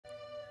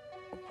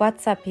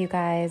What's up, you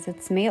guys?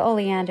 It's me,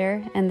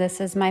 Oleander, and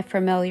this is my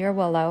familiar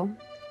Willow.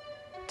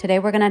 Today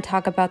we're going to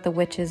talk about the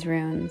witch's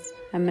runes.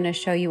 I'm going to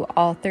show you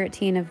all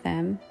 13 of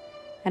them,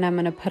 and I'm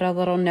going to put a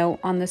little note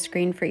on the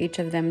screen for each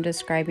of them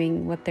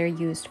describing what they're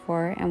used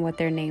for and what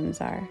their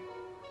names are.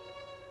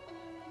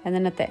 And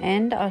then at the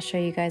end, I'll show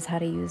you guys how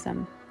to use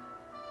them.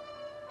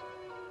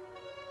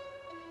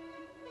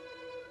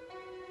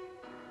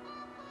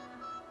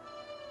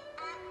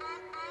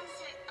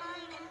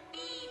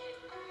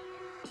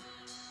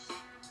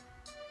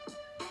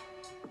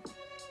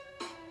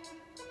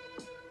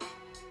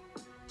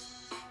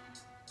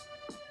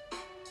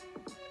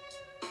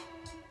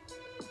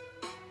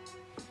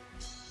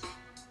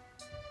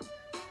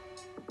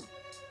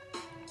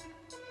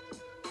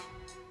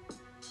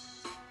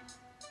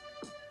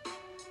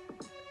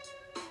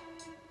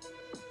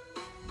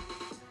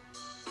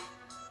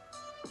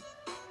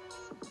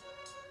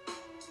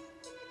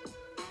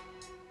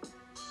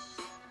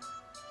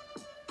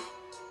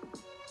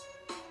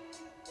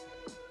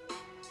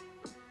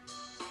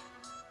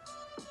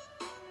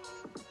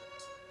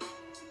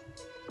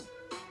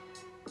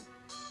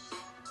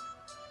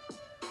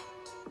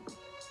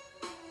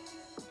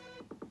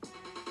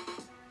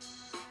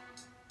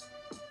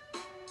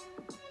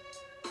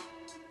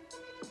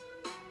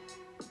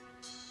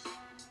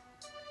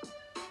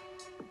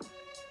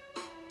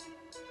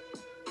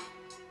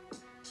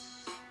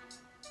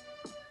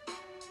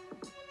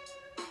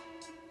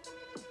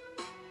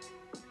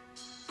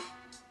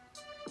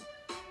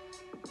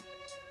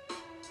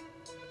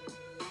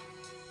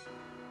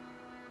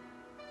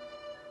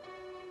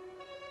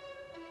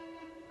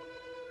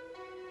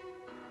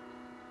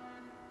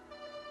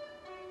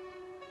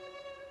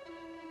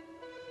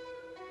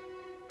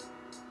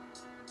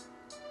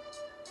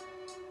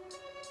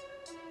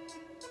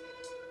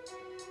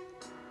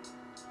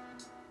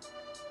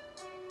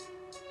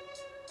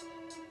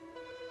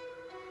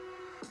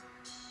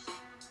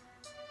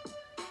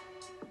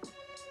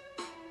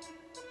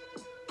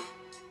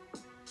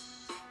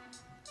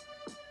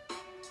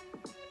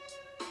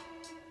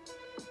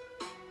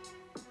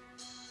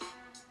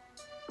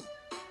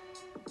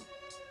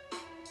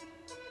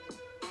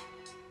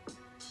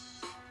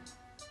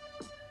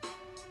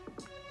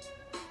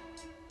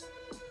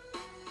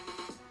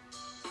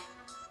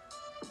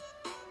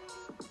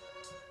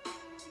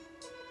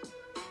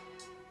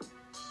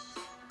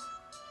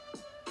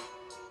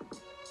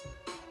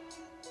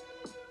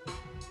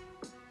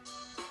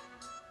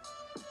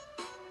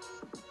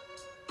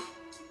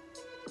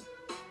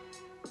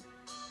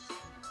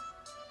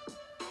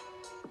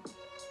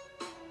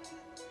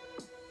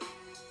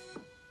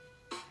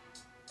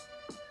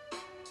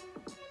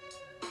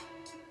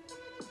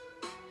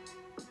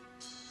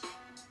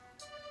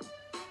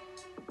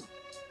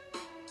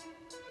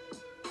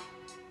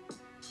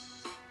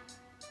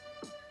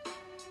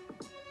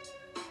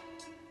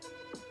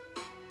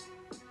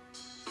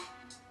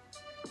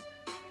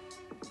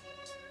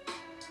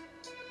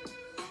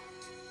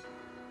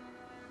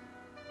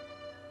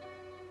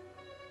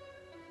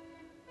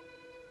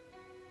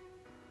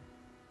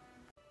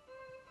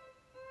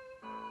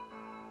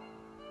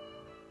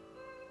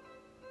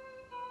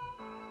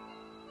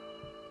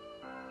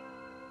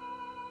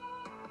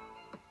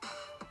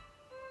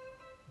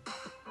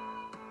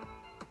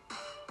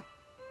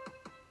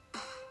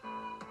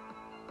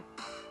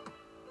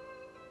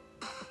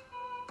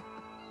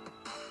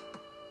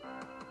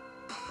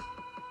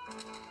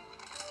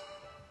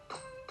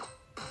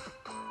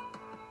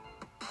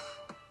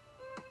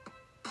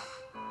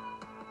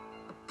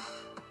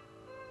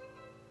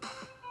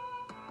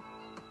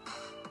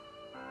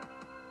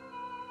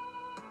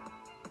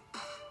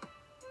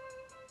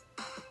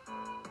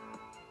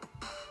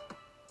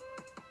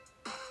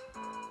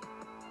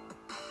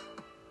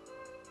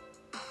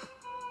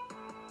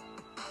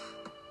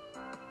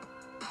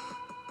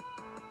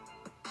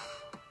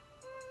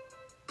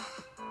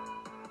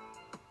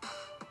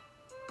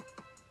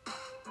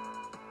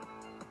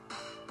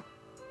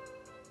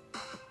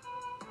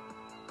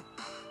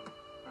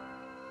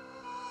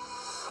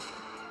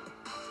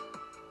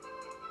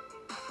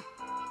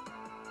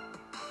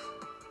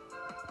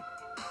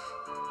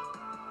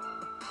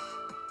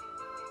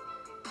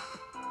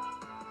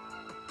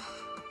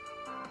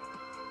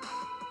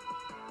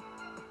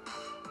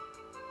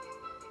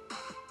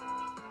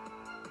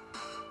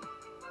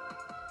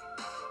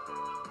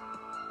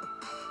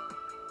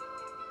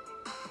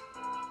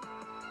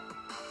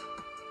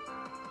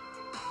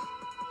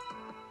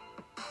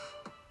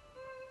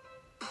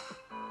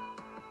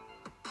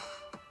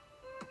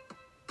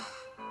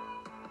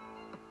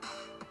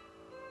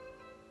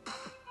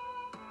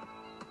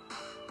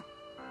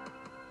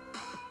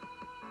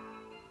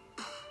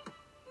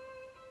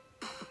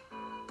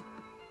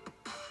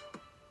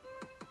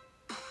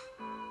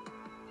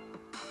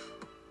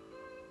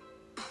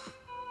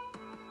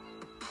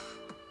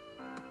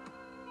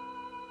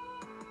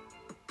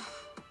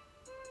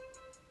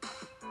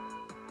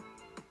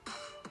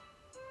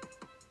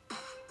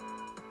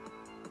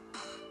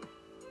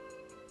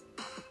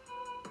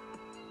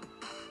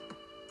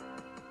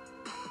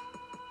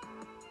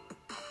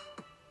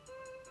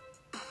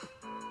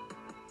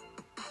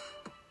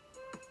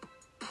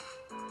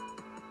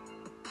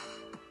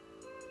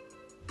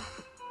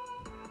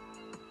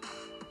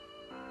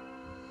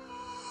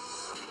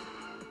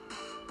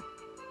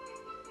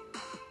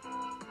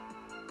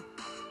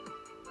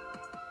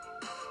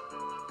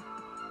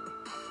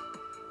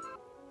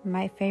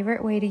 My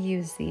favorite way to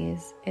use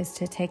these is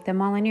to take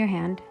them all in your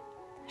hand,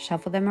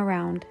 shuffle them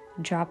around,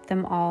 drop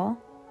them all,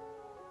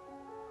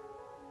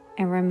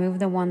 and remove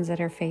the ones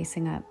that are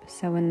facing up.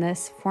 So in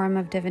this form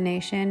of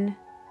divination,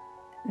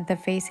 the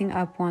facing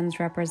up ones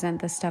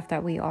represent the stuff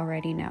that we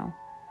already know.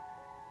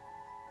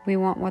 We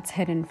want what's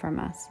hidden from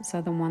us,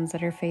 so the ones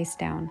that are face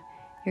down.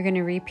 You're going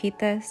to repeat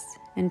this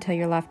until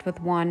you're left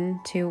with 1,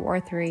 2, or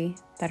 3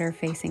 that are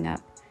facing up.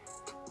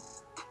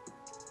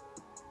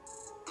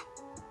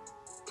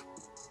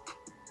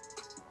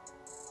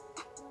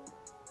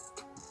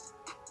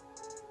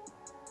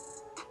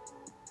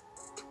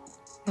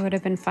 It would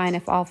have been fine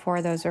if all 4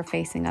 of those are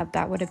facing up.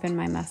 That would have been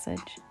my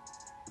message.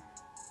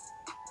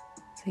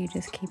 So you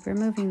just keep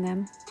removing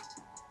them.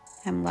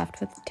 I'm left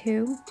with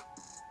 2.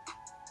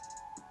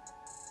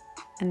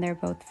 And they're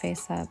both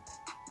face up.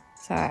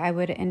 So I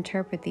would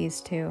interpret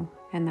these 2,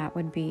 and that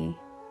would be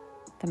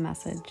the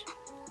message.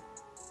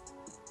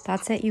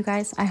 That's it, you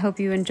guys. I hope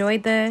you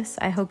enjoyed this.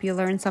 I hope you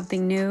learned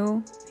something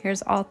new.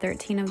 Here's all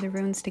 13 of the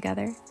runes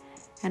together,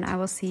 and I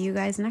will see you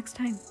guys next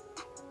time.